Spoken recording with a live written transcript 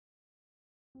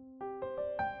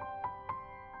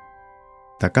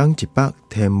逐天一百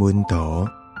天文图，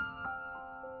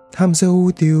探索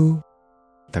宇宙。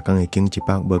逐天会经一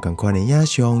百无同款的影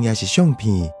像，也是相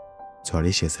片，带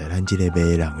你熟悉咱这个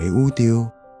迷人的宇宙。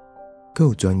更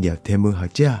有专业天文学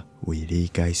者为你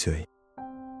解说。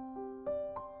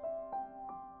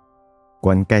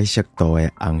悬解析度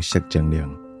的红色精灵，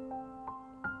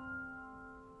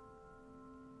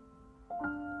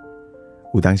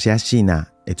有当时死呐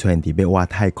会出现伫要外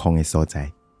太空的所在。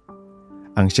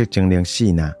红色精灵死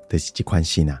呐，就是这款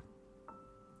死呐。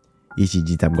伊是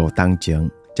25当前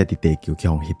才伫地球去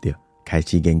互翕到，开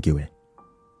始研究的。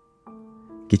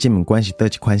其实不管是倒一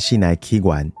款死呐的起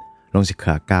源，拢是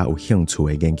科学家有兴趣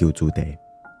的研究主题。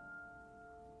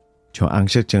像红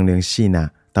色精灵死呐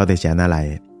到底是安怎来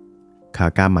的？科学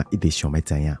家嘛一直想要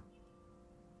知影。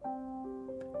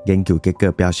研究结果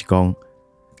表示讲，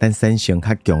当产生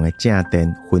较强的正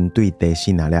电分对地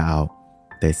死呐了后，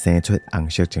就生出红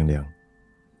色精灵。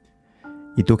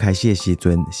伊拄开始的时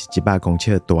阵是100公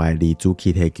尺大的离子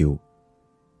气体球，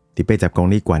伫80公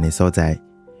里远的所在，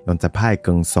用10%的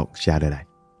光速射落来，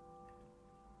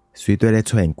随队咧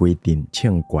出现规定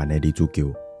称悬的离子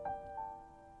球。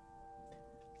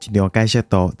一张解析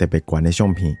度特别悬的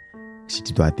相片是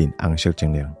一大阵红色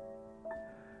精灵。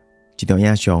这张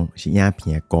影像是影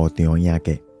片的高长影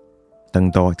格，长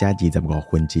度才1/25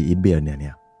秒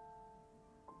尔。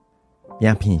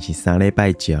影片是3礼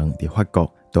拜前伫法国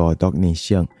多德尼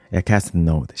省的卡斯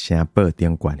诺的城堡顶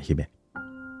悬翕的。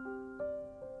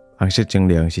红色精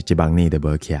灵是1万年都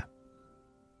无起，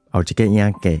后一个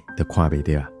影格都看袂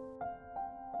到啊。